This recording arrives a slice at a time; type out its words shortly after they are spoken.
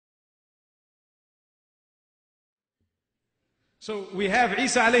So we have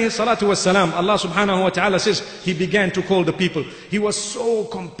Isa alayhi salatu wassalam. Allah subhanahu wa ta'ala says he began to call the people. He was so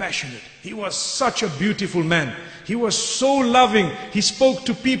compassionate. He was such a beautiful man. He was so loving. He spoke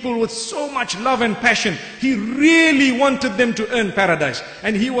to people with so much love and passion. He really wanted them to earn paradise.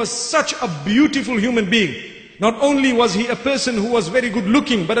 And he was such a beautiful human being. Not only was he a person who was very good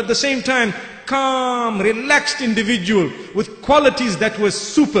looking, but at the same time, calm, relaxed individual with qualities that were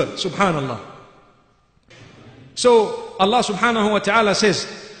super, subhanallah. So Allah subhanahu wa ta'ala says,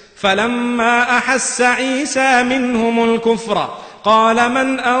 فَلَمَّا أَحَسَّ عِيسَى مِنْهُمُ الْكُفْرَ قَالَ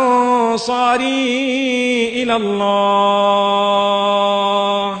مَنْ أَنصَارِي إِلَى اللَّهِ.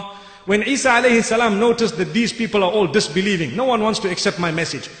 When Isa alayhi salam noticed that these people are all disbelieving, no one wants to accept my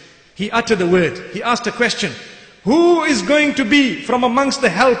message, he uttered a word, he asked a question. Who is going to be from amongst the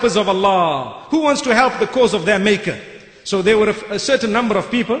helpers of Allah? Who wants to help the cause of their maker? So there were a certain number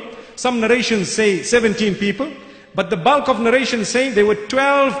of people. Some narrations say 17 people. But the bulk of narrations say there were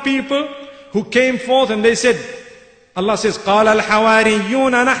 12 people who came forth and they said, Allah says, قَالَ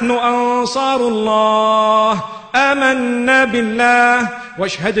الْحَوَارِيُّونَ نَحْنُ أَنصَارُ اللَّهِ آمَنَّا بِاللَّهِ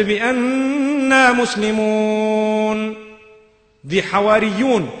وَاشْهَدْ بِأَنَّا مُسْلِمُونَ. The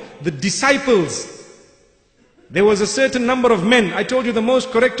Hawariyun, the disciples, there was a certain number of men. I told you the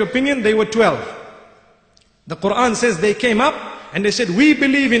most correct opinion, they were 12. The Quran says they came up and they said, we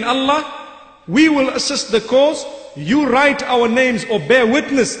believe in Allah, we will assist the cause. You write our names or bear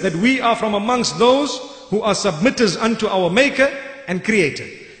witness that we are from amongst those who are submitters unto our Maker and Creator.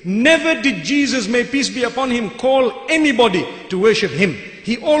 Never did Jesus, may peace be upon him, call anybody to worship him.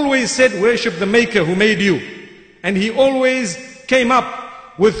 He always said, worship the Maker who made you. And he always came up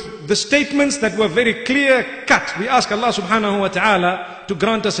with the statements that were very clear cut. We ask Allah subhanahu wa ta'ala to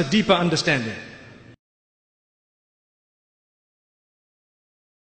grant us a deeper understanding.